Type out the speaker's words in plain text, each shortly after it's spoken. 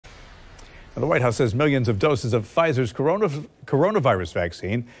The White House says millions of doses of Pfizer's coronavirus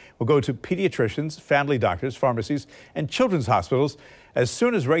vaccine will go to pediatricians, family doctors, pharmacies, and children's hospitals as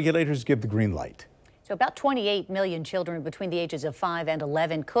soon as regulators give the green light. So about 28 million children between the ages of 5 and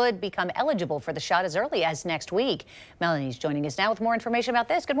 11 could become eligible for the shot as early as next week. Melanie's joining us now with more information about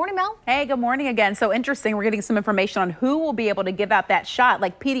this. Good morning, Mel. Hey, good morning again. So interesting. We're getting some information on who will be able to give out that shot.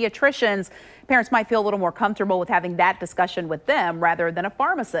 Like pediatricians, parents might feel a little more comfortable with having that discussion with them rather than a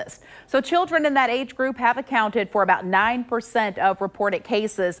pharmacist. So children in that age group have accounted for about 9% of reported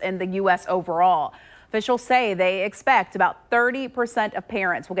cases in the U.S. overall. Officials say they expect about 30% of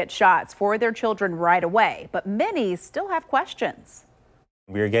parents will get shots for their children right away, but many still have questions.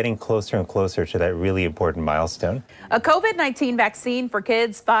 We are getting closer and closer to that really important milestone. A COVID-19 vaccine for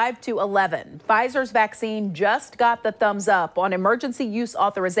kids 5 to 11. Pfizer's vaccine just got the thumbs up on emergency use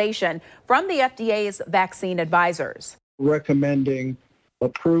authorization from the FDA's vaccine advisors. Recommending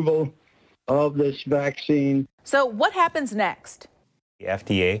approval of this vaccine. So what happens next? The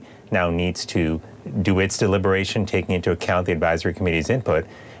FDA now needs to do its deliberation, taking into account the advisory committee's input.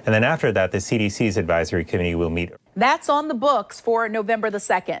 And then after that, the CDC's advisory committee will meet. That's on the books for November the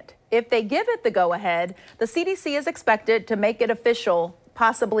 2nd. If they give it the go-ahead, the CDC is expected to make it official,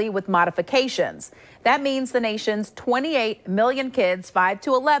 possibly with modifications. That means the nation's 28 million kids 5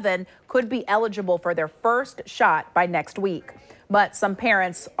 to 11 could be eligible for their first shot by next week. But some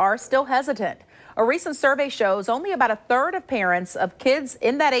parents are still hesitant. A recent survey shows only about a third of parents of kids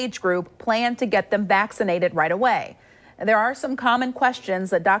in that age group plan to get them vaccinated right away. There are some common questions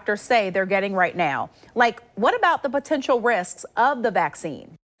that doctors say they're getting right now, like what about the potential risks of the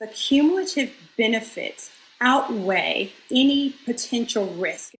vaccine? The cumulative benefits outweigh any potential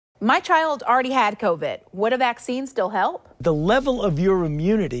risk. My child already had COVID. Would a vaccine still help? The level of your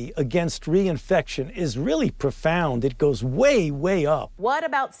immunity against reinfection is really profound. It goes way, way up. What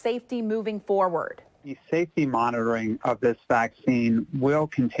about safety moving forward? The safety monitoring of this vaccine will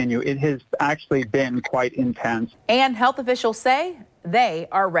continue. It has actually been quite intense. And health officials say they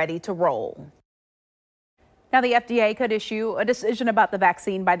are ready to roll. Now, the FDA could issue a decision about the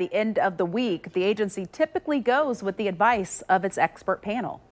vaccine by the end of the week. The agency typically goes with the advice of its expert panel.